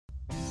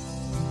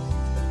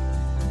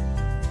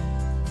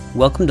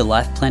Welcome to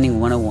Life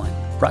Planning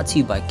 101, brought to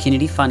you by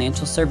Kennedy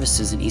Financial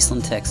Services in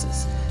Eastland,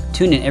 Texas.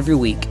 Tune in every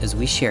week as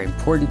we share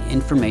important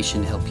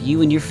information to help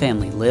you and your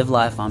family live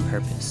life on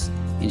purpose.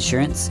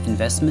 Insurance,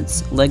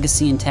 investments,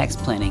 legacy and tax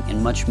planning,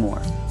 and much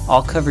more.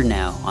 All covered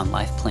now on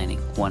Life Planning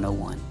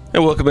 101.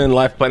 And welcome in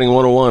Life Planning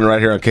 101 right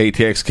here on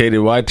KTX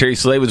KDY. Terry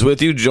Slade is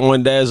with you,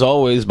 joined as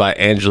always by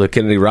Angela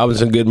Kennedy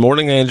Robinson. Good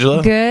morning,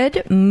 Angela.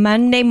 Good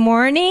Monday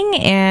morning,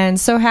 and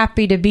so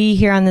happy to be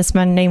here on this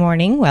Monday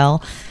morning.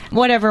 Well,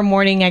 whatever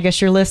morning I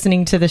guess you're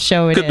listening to the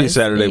show it could be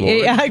Saturday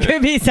morning. Yeah, it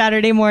could be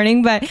Saturday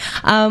morning. But,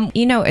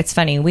 it's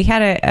funny. We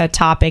had a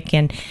topic,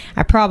 and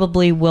I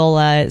probably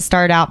will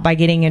start out by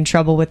getting in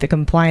trouble with the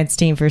compliance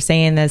team for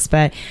saying this.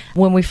 But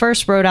when we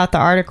first wrote out the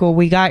article,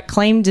 we got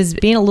claimed as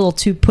being a little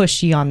too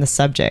pushy on the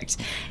subject.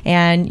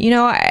 And,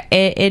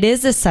 it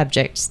is a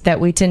subject that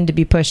we tend to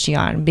be pushy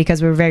on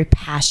because we're very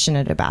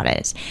passionate about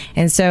it.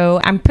 And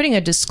so I'm putting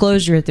a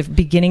disclosure at the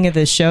beginning of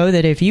the show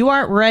that if you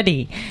aren't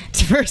ready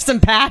for some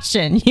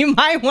passion, you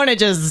might want to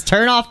just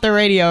turn off the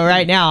radio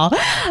right now.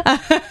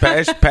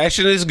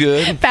 Passion is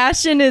good.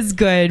 Passion is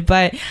good,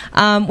 but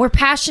we're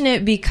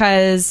passionate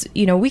because,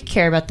 we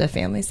care about the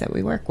families that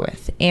we work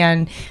with.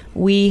 And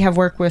we have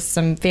worked with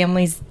some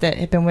families that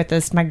have been with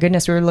us. My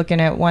goodness, we were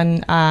looking at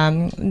one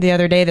the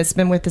other day that's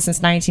been with us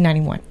since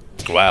 1991.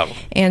 Wow.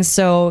 And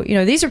so,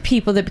 these are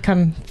people that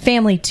become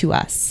family to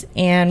us.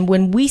 And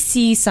when we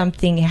see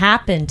something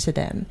happen to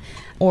them,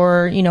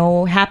 or,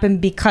 happen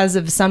because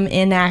of some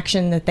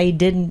inaction that they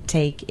didn't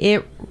take,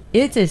 it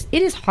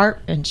is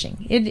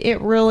heart-wrenching.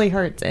 It really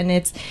hurts. And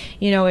it's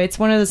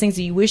one of those things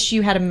that you wish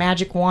you had a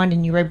magic wand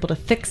and you were able to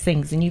fix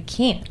things, and you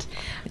can't.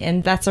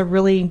 And that's a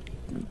really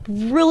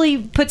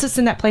puts us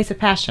in that place of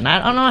passion.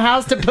 I don't know how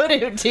else to put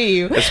it to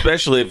you.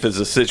 Especially if it's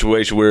a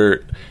situation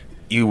where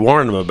you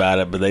warned them about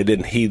it, but they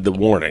didn't heed the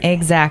warning.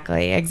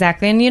 Exactly. And,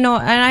 and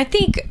I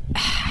think,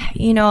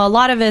 a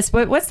lot of us,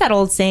 what's that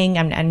old saying?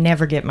 I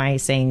never get my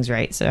sayings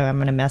right, so I'm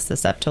going to mess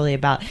this up totally,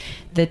 about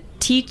the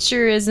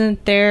teacher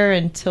isn't there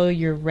until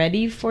you're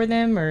ready for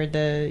them, or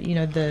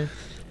the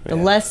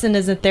lesson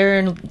isn't there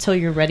until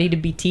you're ready to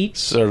be taught.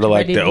 Sort of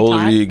like the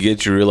older you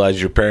get, you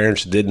realize your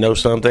parents did know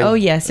something. Oh,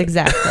 yes,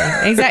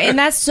 exactly. Exactly. And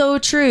that's so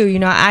true.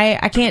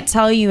 I can't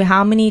tell you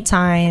how many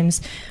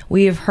times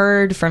we have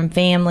heard from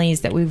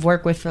families that we've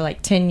worked with for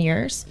like 10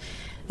 years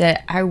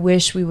that I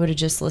wish we would have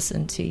just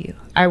listened to you.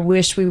 I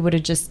wish we would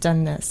have just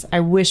done this. I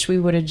wish we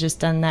would have just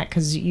done that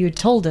because you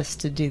told us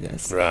to do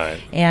this. Right.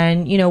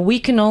 And, we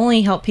can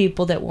only help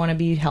people that want to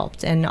be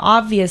helped. And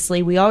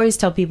obviously, we always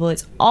tell people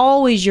it's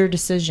always your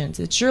decisions.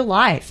 It's your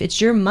life.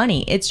 It's your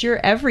money. It's your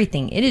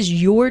everything. It is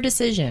your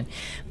decision.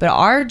 But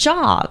our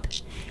job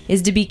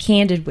is to be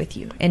candid with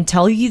you and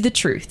tell you the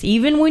truth,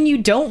 even when you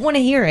don't want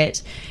to hear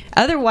it.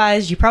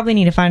 Otherwise, you probably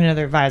need to find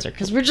another advisor,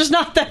 because we're just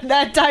not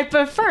that type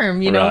of firm,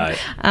 Right.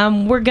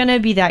 We're going to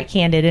be that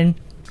candid. And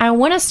I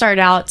want to start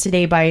out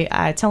today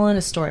by telling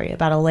a story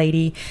about a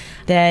lady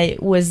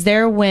that was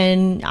there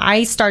when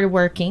I started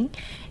working.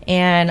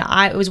 And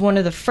it was one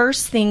of the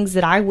first things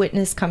that I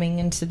witnessed coming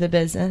into the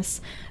business,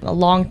 a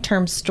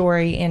long-term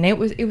story, and it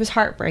was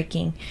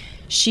heartbreaking.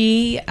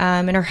 She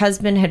and her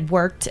husband had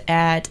worked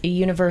at a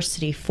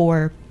university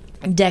for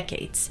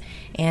decades,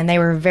 and they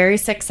were very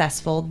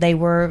successful. They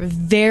were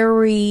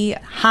very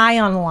high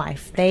on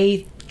life.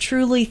 They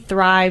truly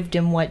thrived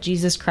in what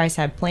Jesus Christ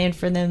had planned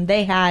for them.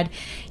 They had,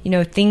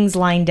 things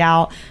lined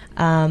out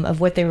of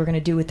what they were going to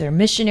do with their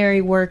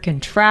missionary work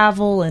and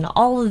travel and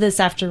all of this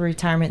after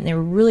retirement. And they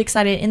were really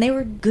excited, and they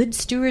were good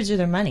stewards of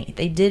their money.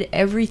 They did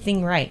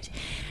everything right.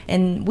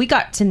 And we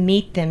got to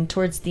meet them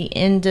towards the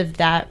end of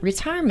that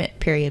retirement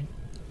period.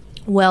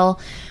 Well,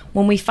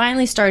 when we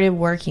finally started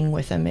working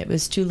with him, it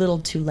was too little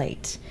too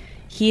late.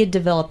 He had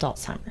developed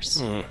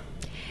Alzheimer's.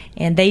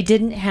 And they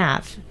didn't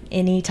have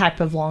any type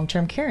of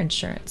long-term care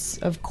insurance,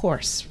 of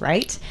course,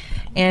 right?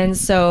 And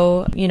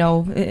so,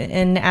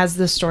 and as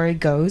the story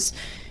goes,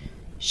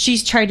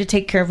 she's tried to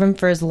take care of him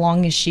for as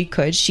long as she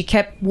could. She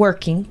kept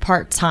working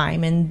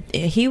part-time, and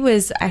he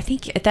was, I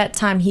think at that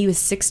time, he was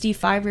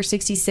 65 or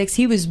 66.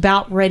 He was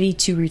about ready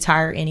to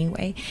retire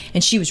anyway,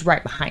 and she was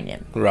right behind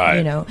him.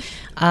 Right.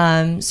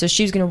 So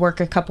she was going to work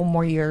a couple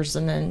more years,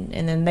 and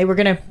then they were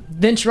going to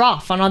venture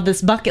off on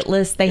this bucket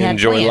list they had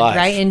planned,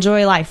 right?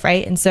 Enjoy life,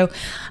 right? And so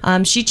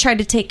she tried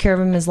to take care of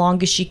him as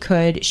long as she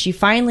could. She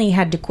finally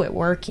had to quit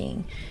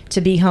working to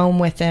be home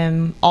with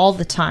him all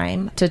the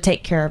time to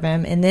take care of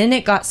him. And then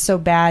it got so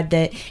bad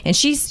that, and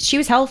she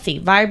was healthy,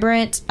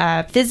 vibrant,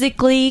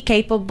 physically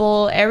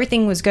capable,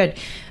 everything was good.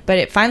 But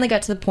it finally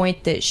got to the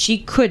point that she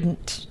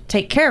couldn't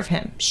take care of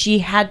him. She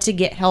had to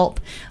get help.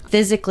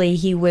 Physically,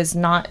 she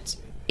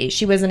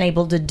wasn't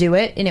able to do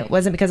it, and it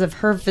wasn't because of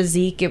her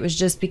physique. It was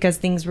just because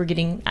things were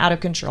getting out of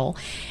control.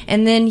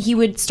 And then he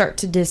would start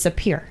to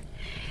disappear.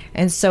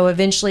 And so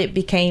eventually it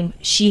became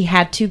she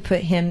had to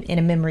put him in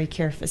a memory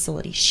care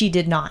facility. She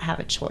did not have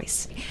a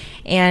choice.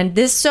 And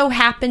this so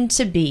happened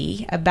to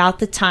be about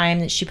the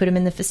time that she put him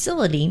in the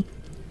facility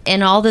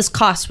And all this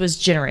cost was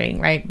generating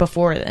right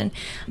before then.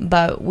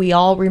 But we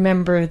all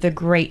remember the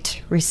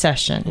Great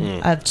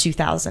Recession of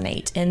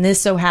 2008. And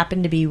this so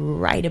happened to be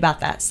right about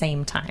that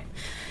same time.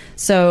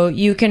 So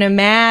you can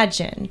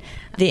imagine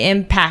the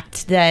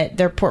impact that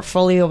their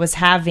portfolio was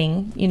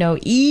having,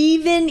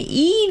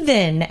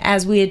 even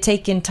as we had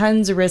taken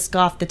tons of risk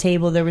off the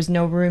table, there was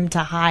no room to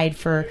hide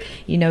for,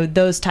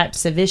 those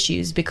types of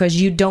issues, because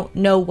you don't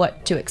know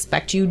what to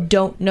expect. You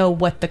don't know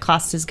what the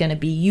cost is going to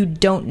be. You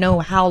don't know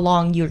how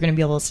long you're going to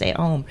be able to stay at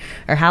home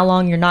or how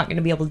long you're not going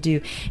to be able to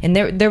do. And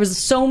there was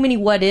so many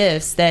what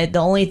ifs that the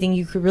only thing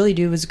you could really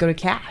do was go to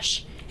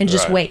cash and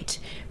just wait,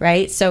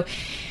 right? So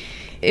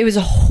it was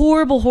a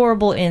horrible,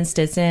 horrible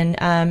instance, and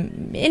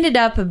ended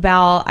up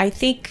about, I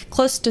think,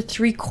 close to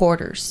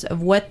 3/4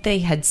 of what they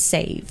had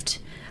saved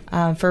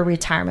for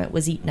retirement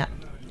was eaten up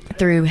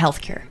through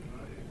healthcare.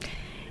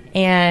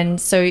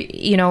 And so,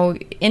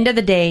 end of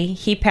the day,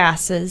 he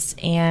passes,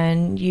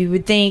 and you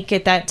would think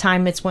at that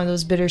time it's one of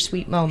those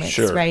bittersweet moments,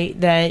 right?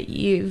 That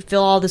you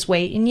feel all this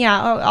weight, and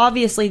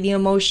obviously the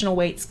emotional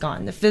weight's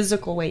gone, the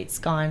physical weight's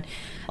gone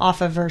off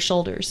of her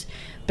shoulders.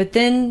 But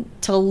then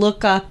to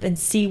look up and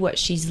see what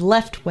she's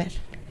left with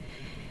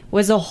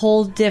was a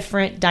whole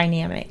different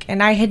dynamic.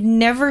 And I had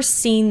never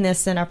seen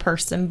this in a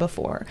person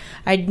before.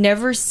 I'd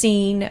never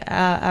seen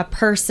a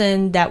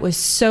person that was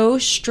so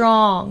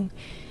strong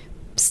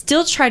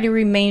still try to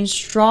remain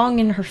strong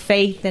in her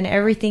faith and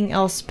everything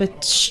else,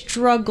 but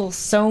struggle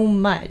so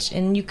much.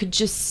 And you could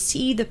just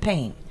see the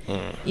pain.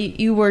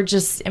 You were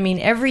just,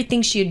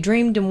 everything she had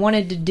dreamed and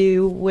wanted to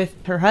do with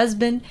her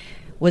husband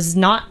was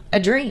not a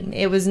dream.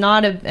 It was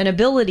not an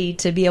ability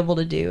to be able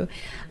to do.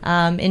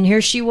 And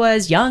here she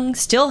was, young,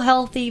 still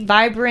healthy,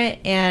 vibrant,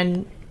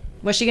 and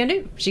what's she going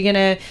to do? Is she going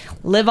to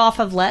live off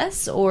of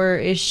less, or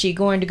is she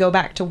going to go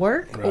back to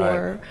work,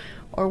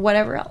 or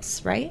whatever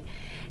else, right?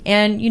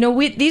 And,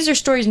 these are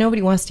stories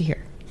nobody wants to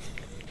hear.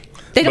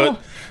 They don't.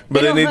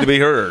 But they need to be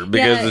heard,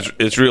 because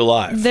it's real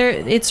life.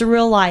 It's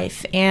real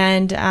life.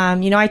 And,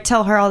 I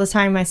tell her all the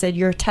time, I said,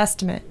 you're a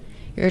testament.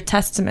 You're a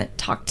testament.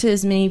 Talk to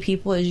as many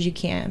people as you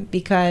can,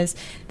 because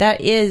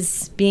that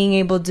is being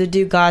able to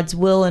do God's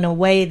will in a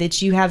way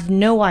that you have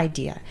no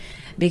idea,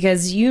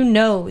 because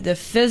the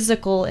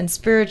physical and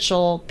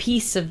spiritual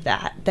piece of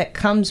that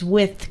comes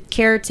with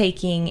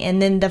caretaking,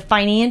 and then the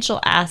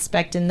financial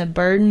aspect and the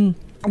burden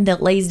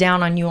that lays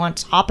down on you on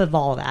top of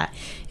all that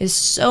is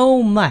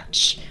so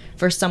much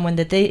for someone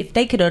that if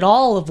they could at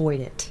all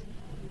avoid it,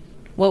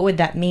 what would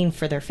that mean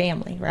for their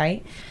family,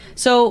 right?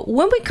 So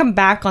when we come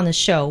back on the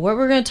show, what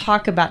we're going to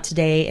talk about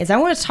today is I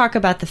want to talk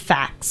about the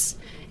facts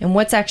and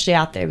what's actually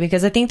out there,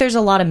 because I think there's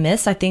a lot of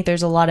myths. I think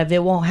there's a lot of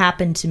it won't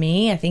happen to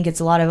me. I think it's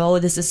a lot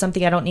of, this is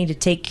something I don't need to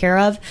take care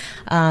of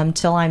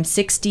till I'm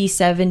 60,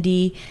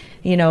 70,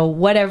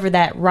 whatever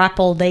that ripe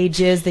old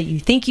age is that you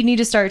think you need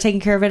to start taking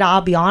care of it.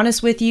 I'll be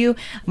honest with you.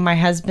 My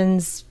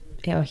husband's,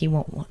 he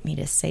won't want me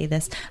to say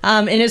this,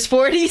 in his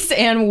 40s,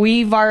 and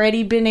we've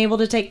already been able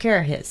to take care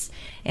of his.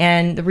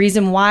 And the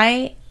reason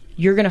why,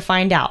 you're going to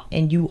find out,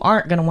 and you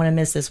aren't going to want to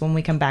miss this when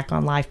we come back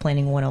on Life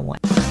Planning 101.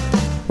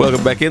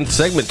 Welcome back in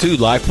segment 2,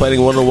 Life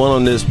Planning 101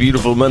 on this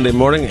beautiful Monday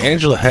morning.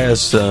 Angela has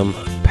some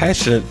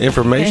passionate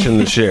information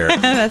to share.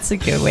 That's a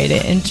good way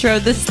to intro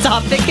this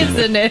topic,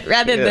 isn't it?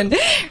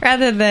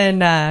 Rather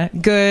than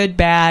good,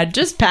 bad,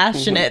 just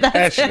passionate.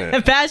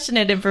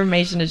 Passionate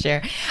information to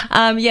share.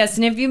 Yes,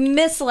 and if you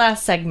missed the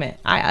last segment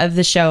of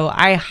the show,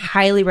 I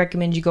highly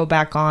recommend you go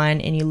back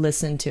on and you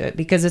listen to it,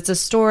 because it's a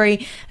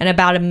story and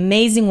about an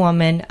amazing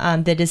woman I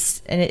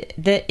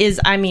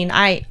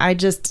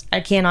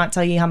cannot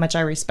tell you how much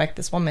I respect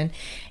this woman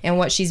and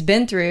what she's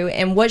been through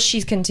and what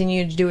she's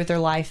continued to do with her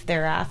life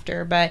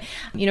thereafter. But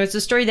it's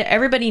a story that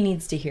everybody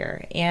needs to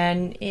hear.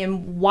 And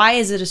why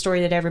is it a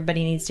story that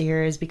everybody needs to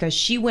hear? Is because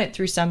she went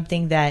through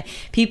something that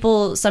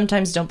people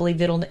sometimes don't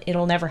believe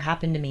it'll never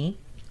happen to me.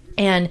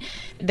 And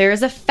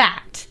there's a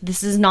fact.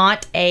 This is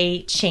not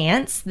a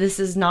chance. This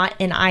is not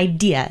an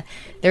idea.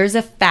 There's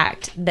a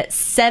fact that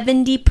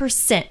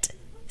 70%,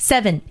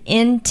 7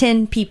 in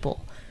 10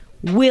 people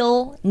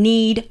will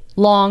need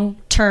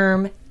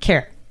long-term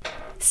care.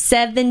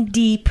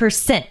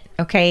 70%.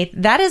 Okay,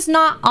 that is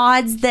not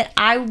odds that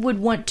I would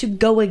want to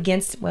go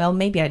against. Well,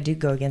 maybe I do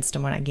go against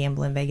them when I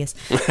gamble in Vegas.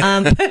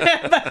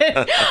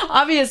 But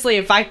obviously,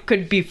 if I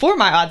could be for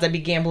my odds, I'd be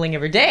gambling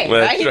every day,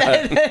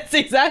 right? That's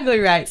exactly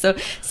right. So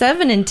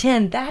 7 in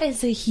 10, that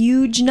is a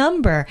huge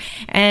number.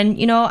 And,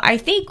 I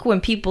think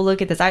when people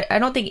look at this, I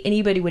don't think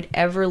anybody would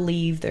ever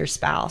leave their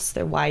spouse,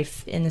 their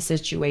wife, in the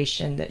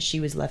situation that she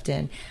was left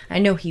in. I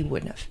know he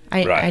wouldn't have.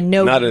 I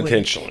know not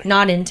intentionally.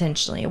 Not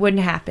intentionally. It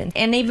wouldn't happen.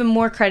 And even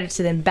more credit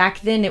to them.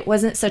 Back then, it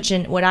wasn't such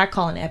what I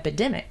call an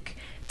epidemic.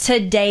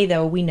 Today,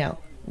 though, we know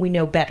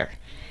better.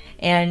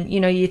 And,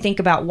 you think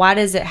about, why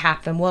does it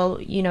happen? Well,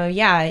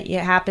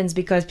 it happens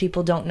because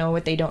people don't know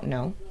what they don't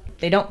know.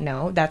 They don't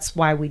know. That's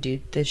why we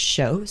do this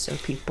show, so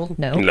people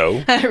know.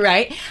 No.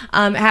 Right?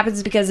 It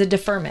happens because of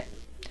deferment.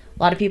 A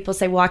lot of people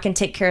say, well, I can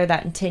take care of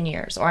that in 10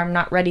 years, or I'm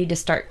not ready to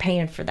start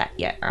paying for that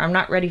yet, or I'm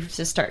not ready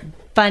to start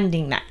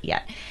funding that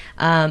yet.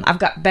 I've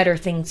got better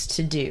things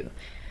to do.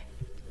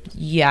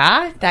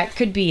 Yeah, that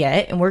could be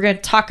it. And we're going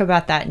to talk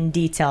about that in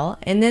detail.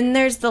 And then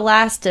there's the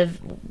last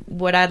of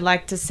what I'd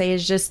like to say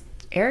is just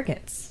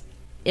arrogance.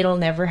 It'll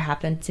never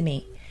happen to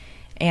me.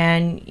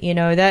 And, you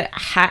know,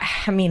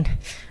 I mean,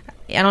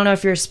 I don't know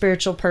if you're a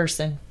spiritual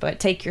person, but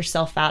take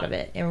yourself out of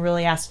it and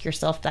really ask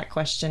yourself that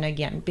question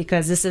again,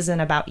 because this isn't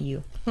about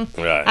you.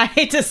 Right. I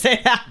hate to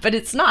say that, but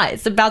it's not.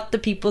 It's about the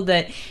people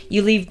that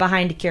you leave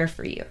behind to care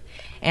for you.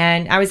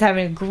 And I was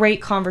having a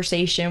great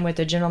conversation with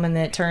a gentleman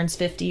that turns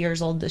 50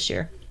 years old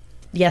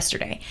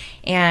yesterday,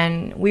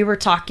 and we were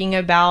talking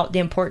about the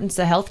importance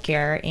of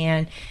healthcare,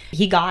 and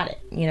he got it.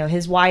 You know,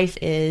 his wife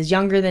is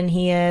younger than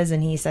he is,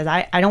 and he says,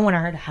 I don't want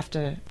her to have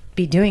to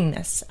be doing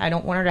this. I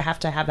don't want her to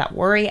have that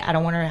worry. I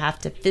don't want her to have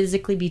to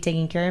physically be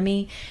taking care of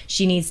me.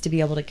 She needs to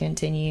be able to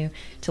continue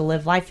to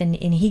live life, and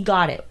he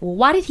got it. Well,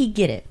 why did he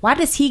get it? Why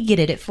does he get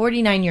it at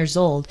 49 years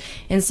old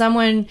and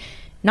someone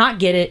not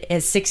get it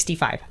at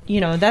 65? You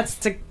know, that's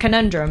the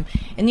conundrum.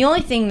 And the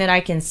only thing that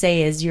I can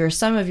say is you're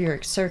some of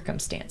your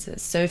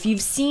circumstances. So if you've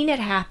seen it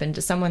happen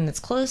to someone that's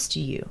close to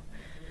you,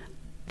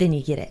 then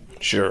you get it.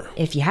 Sure.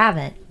 If you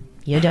haven't,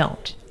 you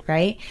don't,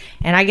 right?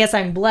 And I guess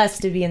I'm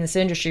blessed to be in this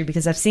industry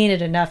because I've seen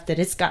it enough that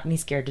it's got me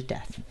scared to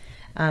death.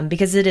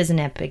 Because it is an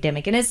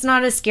epidemic, and it's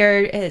not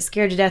scared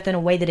to death in a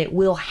way that it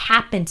will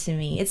happen to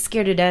me. It's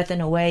scared to death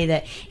in a way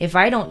that if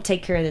I don't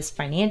take care of this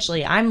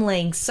financially, I'm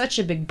laying such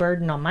a big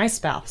burden on my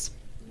spouse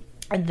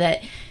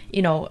that,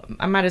 you know,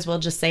 I might as well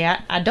just say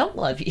I don't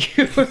love you,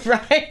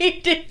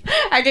 right?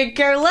 I could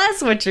care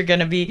less what you're going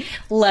to be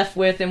left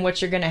with and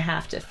what you're going to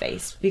have to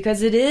face,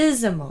 because it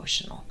is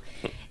emotional.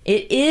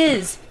 It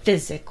is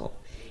physical.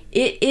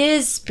 It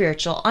is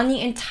spiritual on the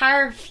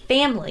entire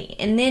family.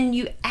 And then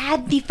you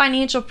add the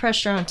financial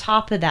pressure on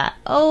top of that.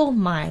 Oh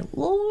my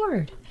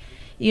Lord.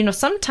 You know,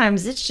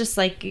 sometimes it's just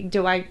like,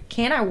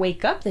 can I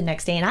wake up the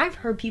next day? And I've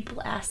heard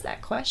people ask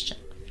that question.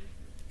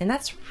 And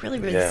that's really,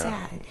 really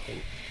sad.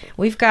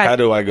 We've got, how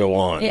do I go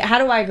on? How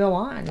do I go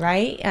on,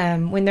 right?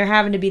 When they're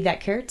having to be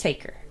that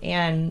caretaker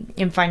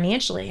and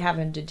financially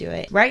having to do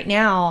it. Right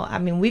now, I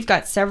mean, we've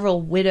got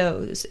several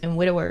widows and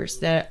widowers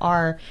that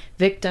are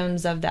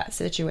victims of that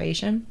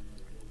situation.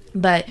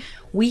 But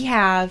we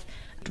have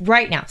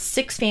right now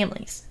 6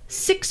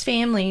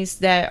 families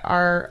that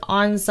are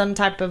on some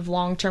type of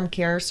long-term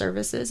care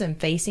services and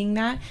facing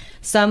that,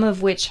 some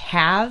of which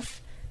have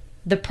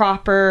the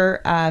proper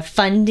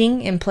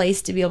funding in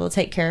place to be able to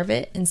take care of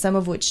it, and some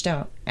of which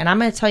don't. And I'm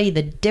going to tell you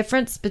the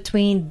difference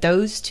between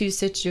those two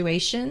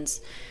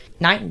situations,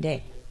 night and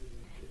day.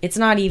 It's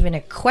not even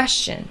a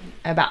question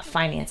about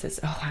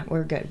finances. Oh,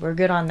 we're good. We're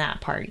good on that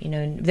part. You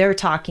know, they're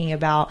talking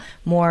about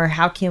more,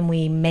 how can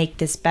we make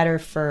this better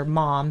for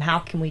mom? How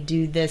can we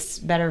do this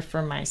better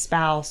for my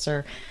spouse?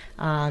 Or,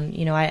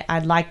 you know,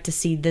 I'd like to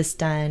see this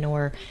done.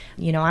 Or,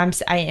 you know, I'm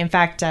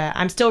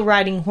still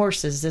riding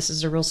horses. This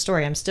is a real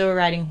story. I'm still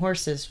riding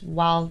horses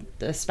while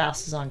the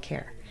spouse is on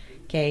care.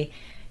 Okay.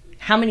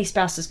 How many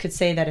spouses could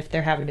say that if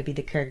they're having to be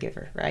the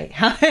caregiver, right?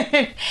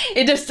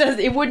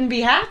 It wouldn't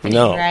be happening,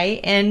 no. Right?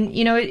 And,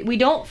 you know, we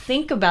don't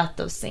think about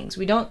those things.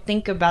 We don't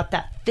think about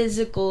that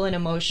physical and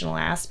emotional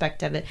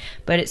aspect of it.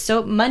 But it's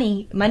so,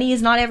 money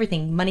is not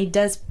everything. Money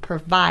does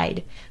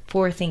provide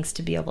for things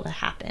to be able to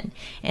happen.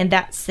 And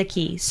that's the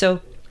key.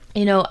 So,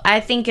 you know, I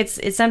think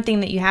it's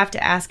something that you have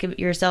to ask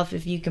yourself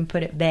if you can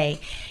put at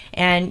bay.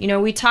 And, you know,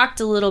 we talked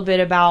a little bit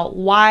about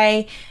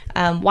why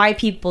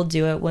people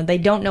do it when they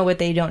don't know what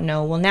they don't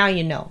know. Well, now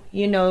you know.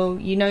 You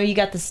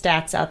got the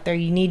stats out there.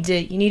 You need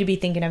to be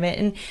thinking of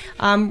it.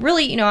 And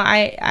really, you know,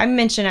 I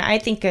mentioned, I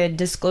think a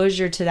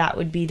disclosure to that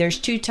would be there's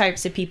 2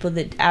 types of people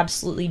that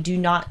absolutely do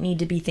not need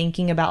to be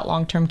thinking about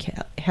long-term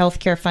health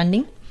care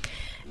funding.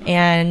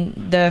 And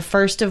the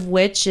first of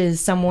which is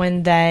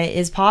someone that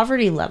is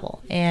poverty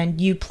level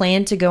and you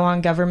plan to go on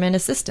government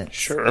assistance.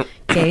 Sure.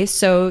 Okay,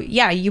 so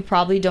yeah, you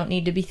probably don't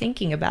need to be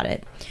thinking about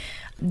it.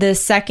 The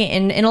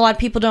second, and a lot of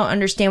people don't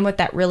understand what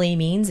that really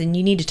means, and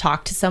you need to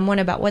talk to someone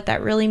about what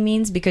that really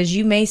means, because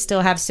you may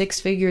still have 6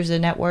 figures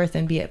of net worth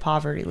and be at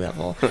poverty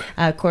level,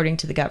 according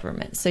to the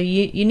government. So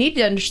you need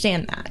to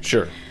understand that.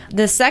 Sure.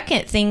 The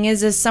second thing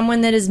is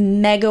someone that is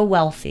mega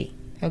wealthy,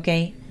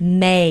 okay,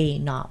 may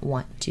not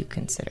want to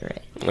consider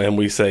it. And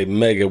we say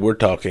mega, we're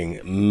talking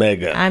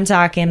mega. I'm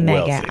talking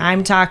mega. Wealthy.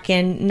 I'm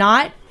talking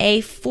not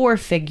a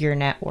 4-figure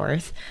net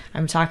worth.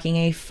 I'm talking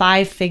a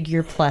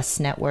 5-figure plus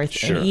net worth.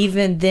 Sure. And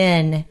even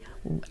then,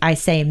 I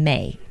say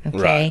may. Okay.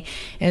 Right.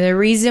 And the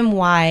reason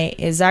why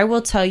is, I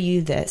will tell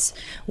you this.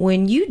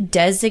 When you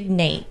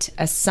designate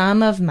a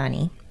sum of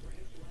money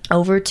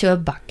over to a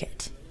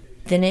bucket,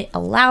 then it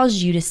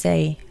allows you to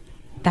say,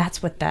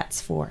 that's what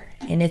that's for.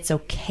 And it's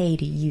okay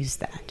to use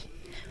that.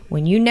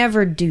 When you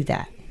never do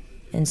that,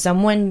 and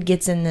someone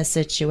gets in this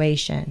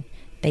situation,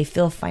 they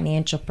feel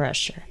financial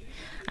pressure.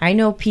 I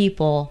know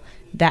people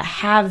that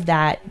have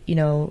that,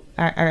 or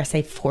I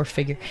say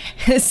 4-figure,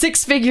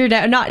 6-figure,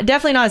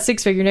 definitely not a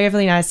 6-figure,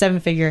 definitely not a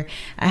 7-figure.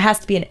 It has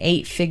to be an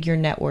 8-figure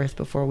net worth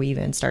before we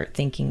even start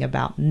thinking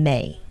about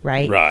May,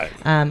 right? Right.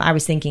 I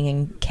was thinking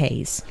in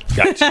Ks.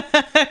 Gotcha.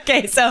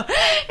 Okay, so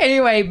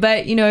anyway,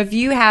 but if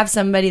you have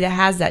somebody that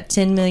has that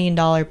 $10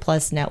 million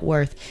plus net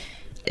worth,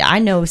 I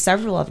know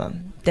several of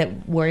them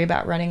that worry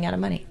about running out of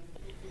money.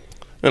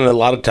 And a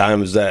lot of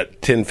times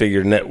that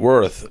 10-figure net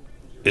worth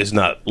is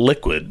not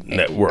liquid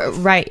net worth.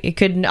 Right. It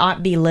could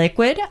not be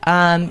liquid.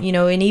 And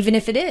even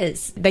if it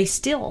is,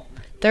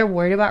 they're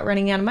worried about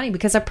running out of money,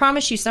 because I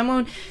promise you,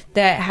 someone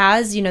that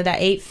has, that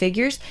 8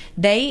 figures,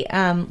 they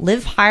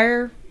live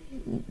higher,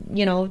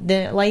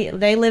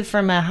 they live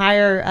from a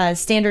higher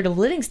standard of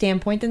living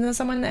standpoint than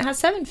someone that has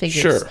 7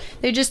 figures. Sure.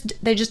 They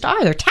just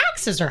are. Their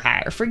taxes are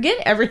higher. Forget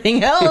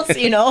everything else,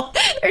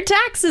 their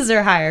taxes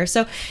are higher.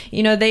 So,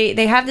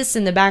 they have this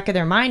in the back of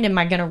their mind. Am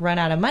I going to run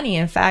out of money?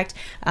 In fact,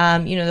 the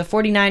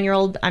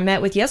 49-year-old I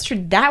met with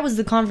yesterday, that was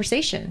the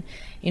conversation.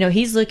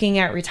 He's looking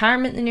at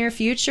retirement in the near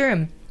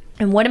future,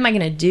 and what am I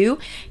going to do?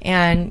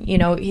 And,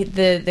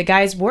 the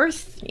guy's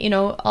worth,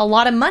 a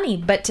lot of money,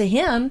 but to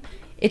him,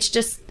 it's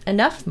just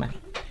enough money.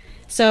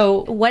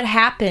 So what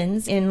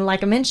happens, and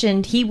like I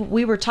mentioned,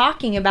 we were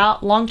talking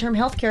about long-term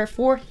health care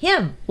for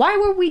him. Why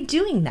were we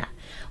doing that?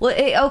 Well,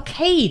 it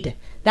okayed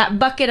that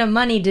bucket of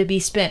money to be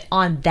spent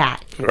on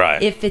that,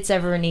 right, if it's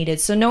ever needed.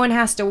 So no one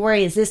has to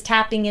worry, is this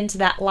tapping into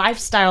that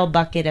lifestyle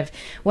bucket of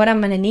what I'm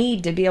going to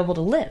need to be able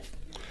to live?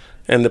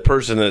 And the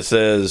person that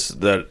says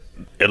that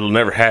it'll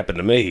never happen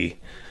to me,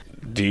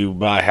 do you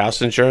buy house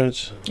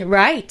insurance?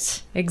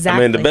 Right,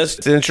 exactly. I mean, the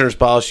best insurance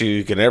policy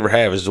you can ever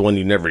have is the one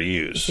you never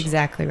use.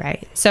 Exactly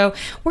right. So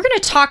we're going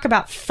to talk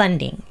about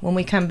funding when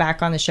we come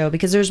back on the show,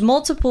 because there's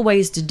multiple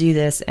ways to do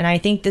this, and I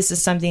think this is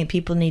something that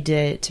people need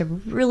to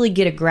really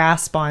get a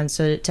grasp on,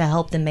 so to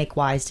help them make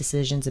wise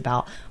decisions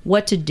about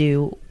what to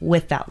do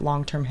with that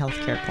long-term health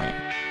care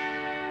plan.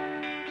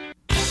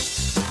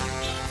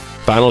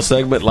 Final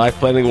segment, Life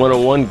Planning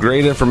 101.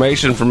 Great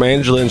information from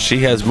Angela, and she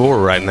has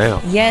more right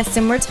now. Yes,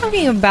 and we're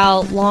talking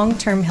about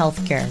long-term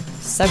health care.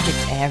 Subject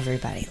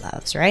everybody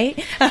loves, right?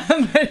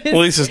 At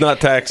least it's not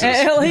taxes.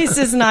 At least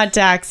it's not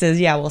taxes.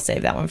 Yeah, we'll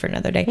save that one for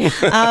another day.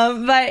 But,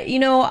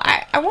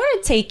 I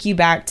want to take you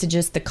back to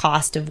just the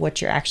cost of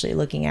what you're actually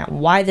looking at,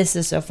 why this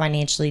is so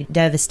financially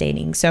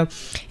devastating. So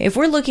if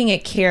we're looking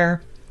at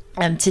care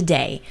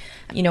today,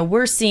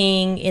 we're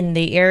seeing in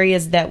the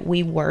areas that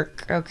we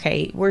work,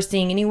 we're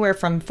seeing anywhere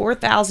from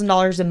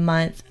 $4,000 a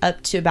month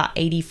up to about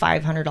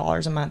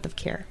 $8,500 a month of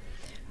care.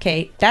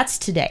 Okay, that's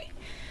today.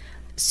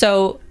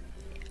 So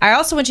I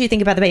also want you to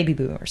think about the baby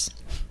boomers.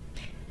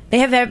 They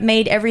have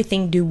made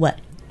everything do what?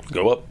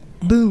 Go up.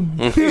 Boom.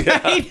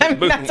 Right?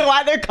 That's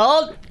why they're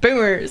called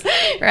boomers,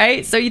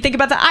 right? So you think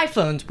about the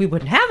iPhones. We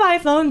wouldn't have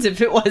iPhones if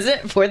it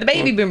wasn't for the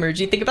baby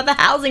boomers. You think about the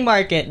housing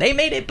market. They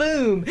made it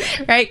boom,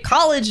 right?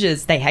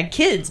 Colleges, they had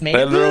kids, made it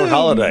boom. They had their own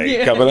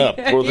holiday coming up,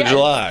 4th of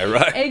July,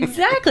 right?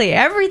 Exactly.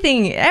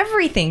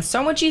 Everything.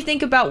 So much you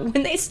think about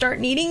when they start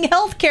needing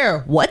health care.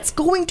 What's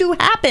going to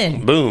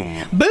happen?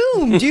 Boom.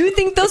 Boom. Do you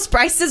think those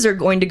prices are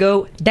going to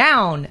go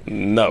down?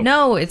 No.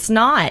 No, it's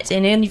not.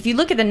 And if you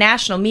look at the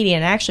national media,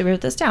 and I actually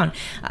wrote this down,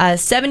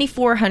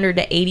 $7,400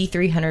 to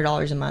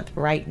 $8,300 a month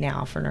right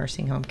now for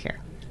nursing home care.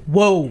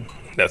 Whoa.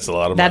 That's a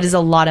lot of money. That is a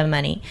lot of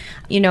money.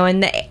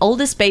 And the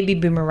oldest baby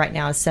boomer right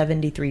now is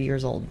 73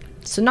 years old.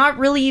 So not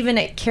really even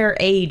at care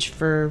age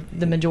for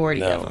the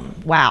majority of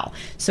them. Wow.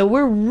 So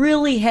we're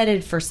really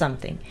headed for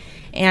something.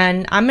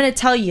 And I'm going to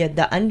tell you,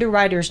 the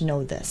underwriters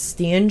know this.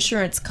 The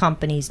insurance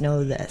companies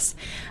know this,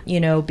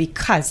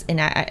 because, and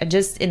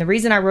the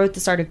reason I wrote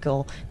this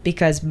article,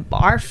 because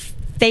our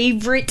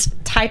favorite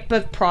type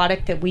of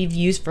product that we've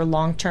used for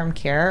long-term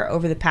care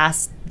over the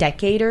past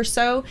decade or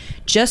so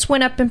just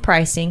went up in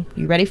pricing.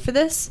 You ready for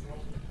this?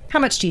 How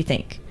much do you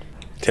think?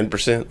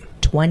 10%?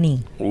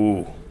 20.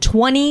 Ooh.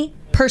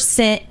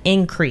 20%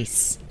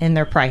 increase in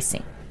their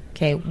pricing.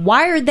 Okay.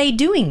 Why are they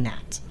doing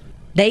that?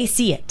 They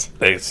see it.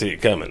 They see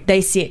it coming.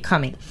 They see it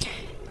coming.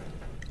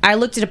 I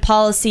looked at a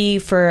policy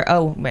for,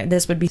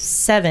 this would be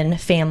 7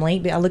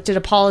 family. I looked at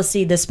a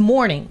policy this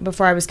morning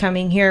before I was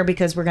coming here,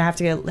 because we're going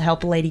to have to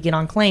help a lady get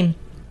on claim.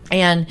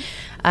 And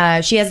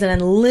she has an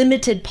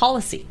unlimited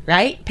policy,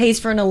 right? Pays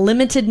for an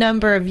unlimited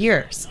number of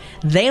years.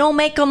 They don't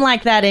make them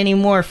like that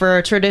anymore for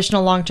a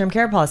traditional long-term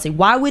care policy.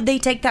 Why would they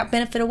take that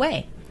benefit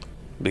away?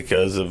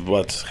 Because of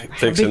what's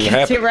fixing to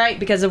happen. Right,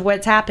 because of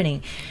what's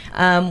happening.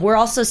 We're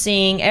also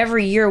seeing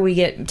every year we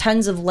get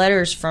tons of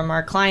letters from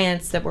our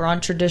clients that were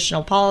on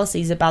traditional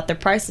policies about their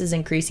prices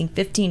increasing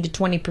 15 to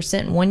 20%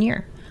 in 1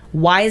 year.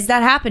 Why is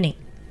that happening?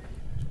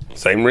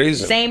 Same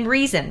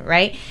reason,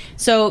 right?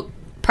 So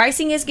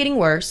pricing is getting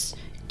worse.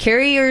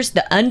 Carriers,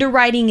 the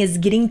underwriting is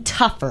getting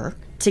tougher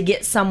to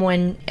get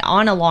someone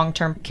on a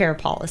long-term care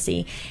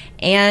policy,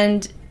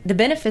 and the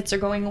benefits are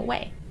going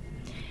away.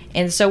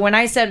 And so when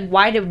I said,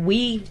 why did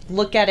we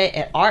look at it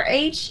at our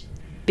age?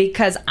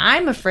 Because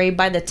I'm afraid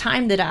by the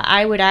time that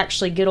I would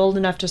actually get old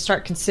enough to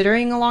start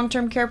considering a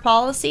long-term care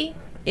policy,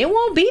 it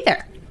won't be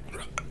there.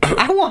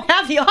 I won't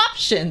have the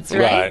options,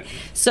 right?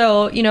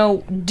 So,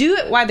 do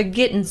it while the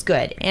getting's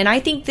good. And I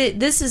think that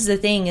this is the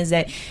thing, is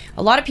that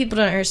a lot of people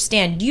don't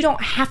understand. You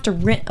don't have to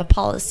rent a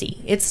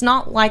policy. It's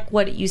not like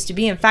what it used to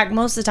be. In fact,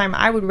 most of the time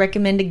I would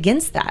recommend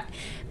against that.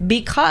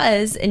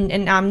 Because,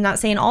 and I'm not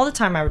saying all the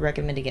time I would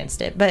recommend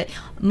against it, but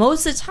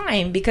most of the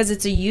time, because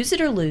it's a use it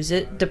or lose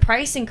it, the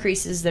price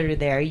increases that are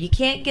there, you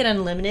can't get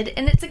unlimited,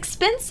 and it's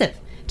expensive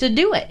to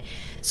do it.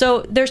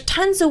 So there's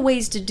tons of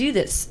ways to do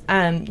this.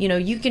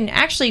 You can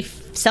actually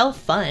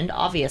self-fund,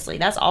 obviously.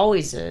 That's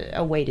always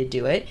a way to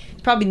do it.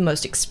 It's probably the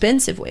most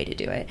expensive way to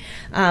do it.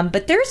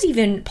 But there's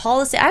even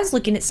policy. I was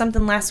looking at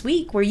something last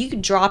week where you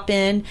could drop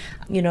in,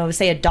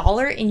 say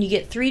 $1, and you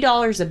get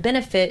 $3 of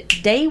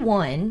benefit day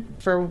one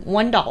for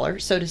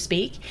 $1, so to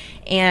speak.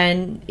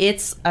 And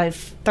it's a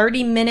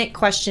 30-minute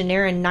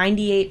questionnaire, and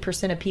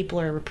 98% of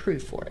people are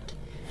approved for it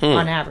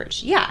on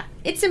average. Yeah,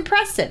 it's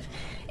impressive.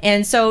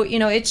 And so,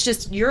 it's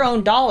just your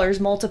own dollars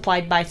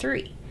multiplied by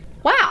 3.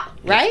 Wow,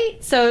 right?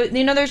 So,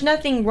 there's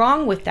nothing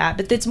wrong with that,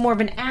 but it's more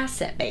of an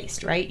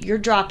asset-based, right? You're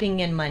dropping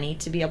in money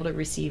to be able to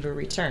receive a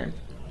return.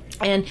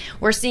 And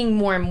we're seeing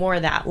more and more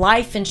of that.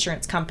 Life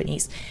insurance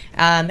companies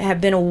have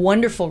been a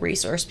wonderful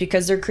resource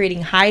because they're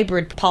creating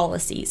hybrid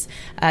policies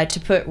to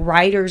put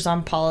riders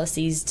on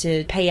policies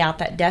to pay out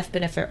that death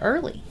benefit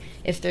early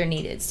if they're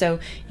needed. So,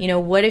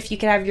 what if you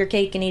could have your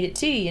cake and eat it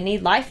too? You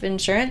need life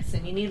insurance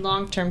and you need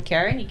long-term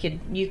care, and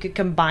you could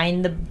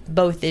combine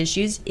both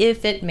issues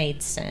if it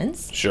made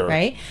sense. Sure.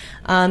 Right?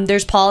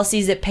 There's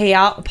policies that pay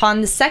out upon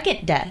the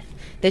second death,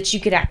 that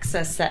you could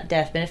access that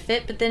death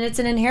benefit, but then it's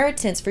an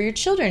inheritance for your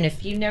children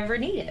if you never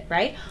need it,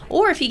 right?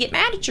 Or if you get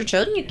mad at your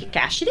children, you can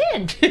cash it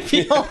in if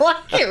you don't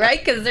like it, right?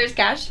 Because there's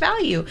cash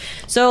value.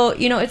 So,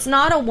 it's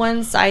not a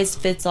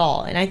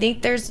one-size-fits-all. And I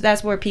think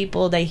that's where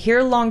people, they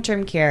hear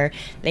long-term care,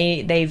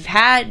 they've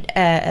had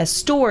a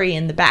story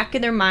in the back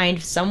of their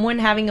mind, someone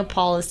having a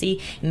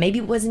policy, maybe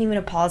it wasn't even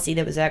a policy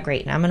that was that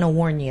great, and I'm going to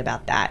warn you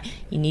about that.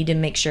 You need to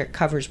make sure it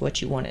covers what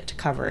you want it to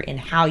cover and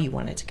how you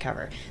want it to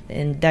cover.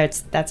 And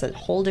that's a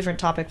whole different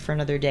topic for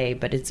another day,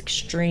 but it's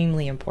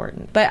extremely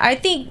important. But I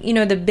think,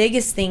 the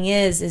biggest thing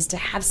is to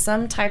have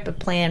some type of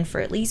plan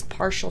for at least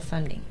partial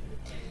funding.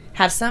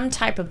 Have some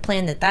type of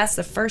plan that's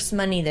the first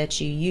money that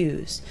you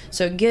use.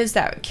 So it gives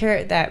that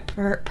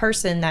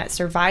person, that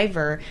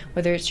survivor,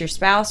 whether it's your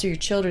spouse or your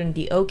children,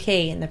 the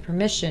okay and the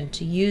permission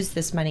to use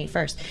this money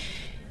first.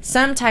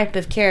 Some type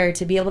of care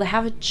to be able to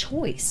have a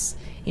choice.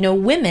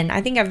 Women,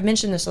 I think I've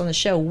mentioned this on the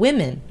show,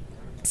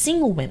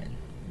 single women,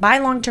 buy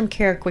long-term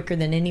care quicker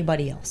than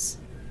anybody else.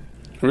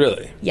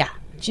 Really? Yeah.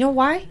 Do you know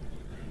why?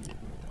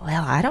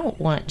 Well, I don't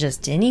want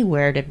just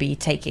anywhere to be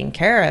taking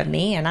care of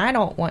me, and I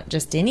don't want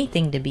just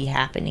anything to be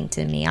happening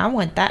to me. I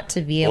want that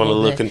to be able to... Want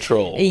a little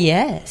control.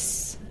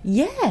 Yes.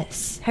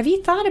 Have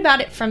you thought about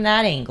it from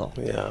that angle?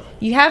 Yeah.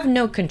 You have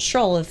no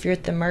control if you're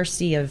at the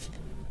mercy of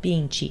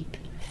being cheap,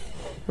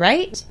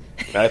 right?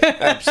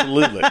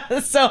 Absolutely.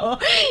 So,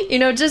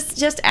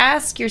 just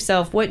ask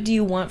yourself, what do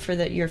you want for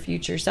your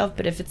future self?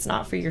 But if it's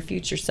not for your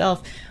future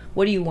self,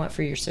 what do you want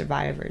for your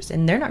survivors?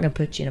 And they're not going to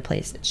put you in a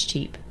place that's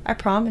cheap. I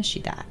promise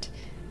you that.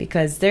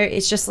 Because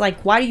it's just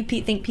like, why do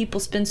you think people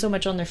spend so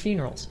much on their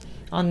funerals?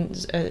 On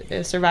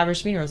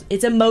survivors' funerals?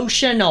 It's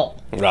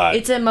emotional. Right.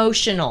 It's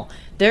emotional.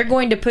 They're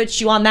going to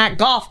put you on that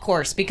golf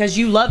course because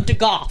you love to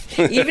golf.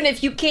 Even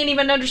if you can't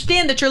even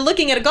understand that you're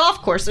looking at a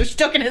golf course, they're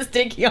still going to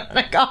stick you on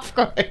a golf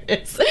course,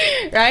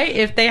 right?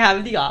 If they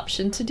have the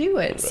option to do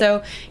it. Right.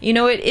 So,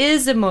 it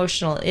is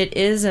emotional. It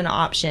is an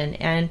option.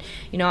 And,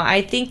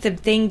 I think the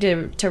thing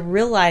to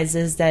realize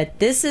is that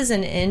this is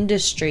an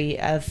industry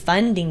of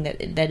funding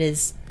that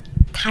is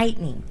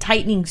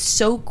tightening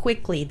so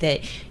quickly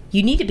that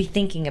you need to be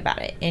thinking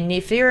about it. And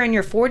if you're in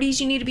your 40s,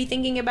 you need to be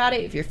thinking about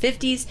it. If you're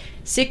 50s,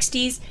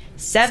 60s,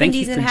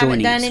 70s and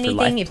haven't done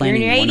anything, if you're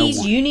in your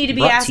 80s, you need to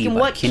be asking,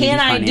 what can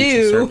I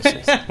do?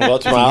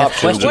 What's my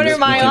options? What are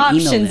my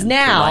options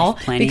now?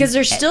 Because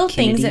there's still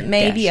things that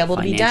may be able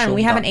to be done.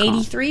 We have an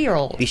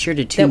 83-year-old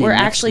that we're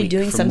actually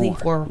doing something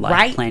for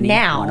right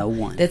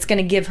now that's going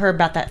to give her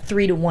about that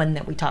 3-to-1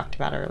 that we talked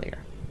about earlier.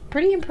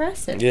 Pretty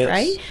impressive, yes.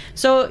 Right?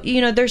 So,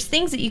 there's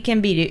things that you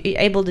can be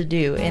able to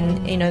do.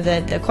 And,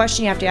 the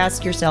question you have to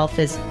ask yourself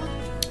is,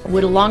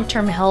 would a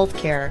long-term health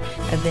care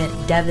event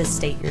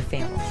devastate your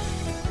family?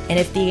 And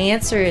if the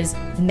answer is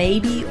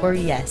maybe or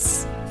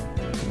yes,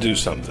 do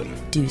something.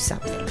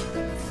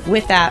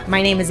 With that,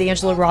 my name is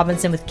Angela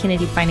Robinson with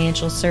Kennedy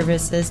Financial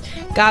Services.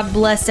 God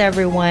bless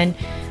everyone.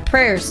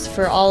 Prayers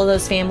for all of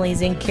those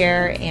families in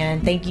care,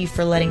 and thank you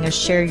for letting us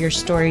share your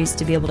stories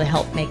to be able to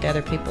help make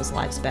other people's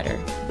lives better.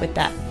 With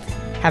that,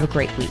 have a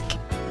great week.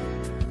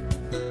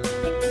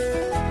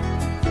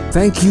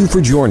 Thank you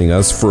for joining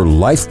us for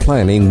Life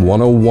Planning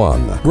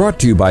 101, brought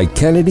to you by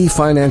Kennedy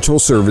Financial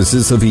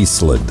Services of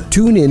Eastland.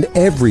 Tune in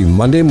every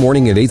Monday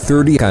morning at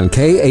 8:30 on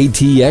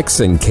KATX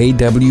and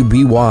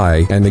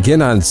KWBY, and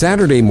again on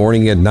Saturday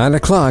morning at 9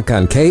 o'clock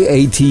on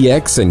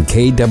KATX and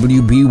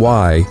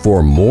KWBY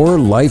for more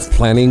Life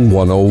Planning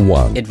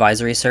 101.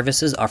 Advisory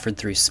services offered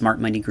through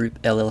Smart Money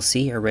Group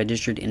LLC, a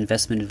registered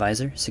investment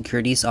advisor.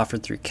 Securities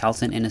offered through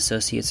Calton and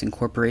Associates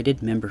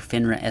Incorporated, member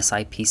FINRA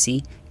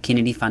SIPC.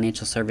 Kennedy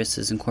Financial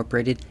Services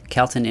Incorporated,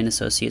 Calton and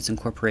Associates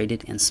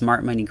Incorporated, and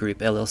Smart Money Group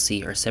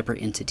LLC are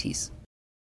separate entities.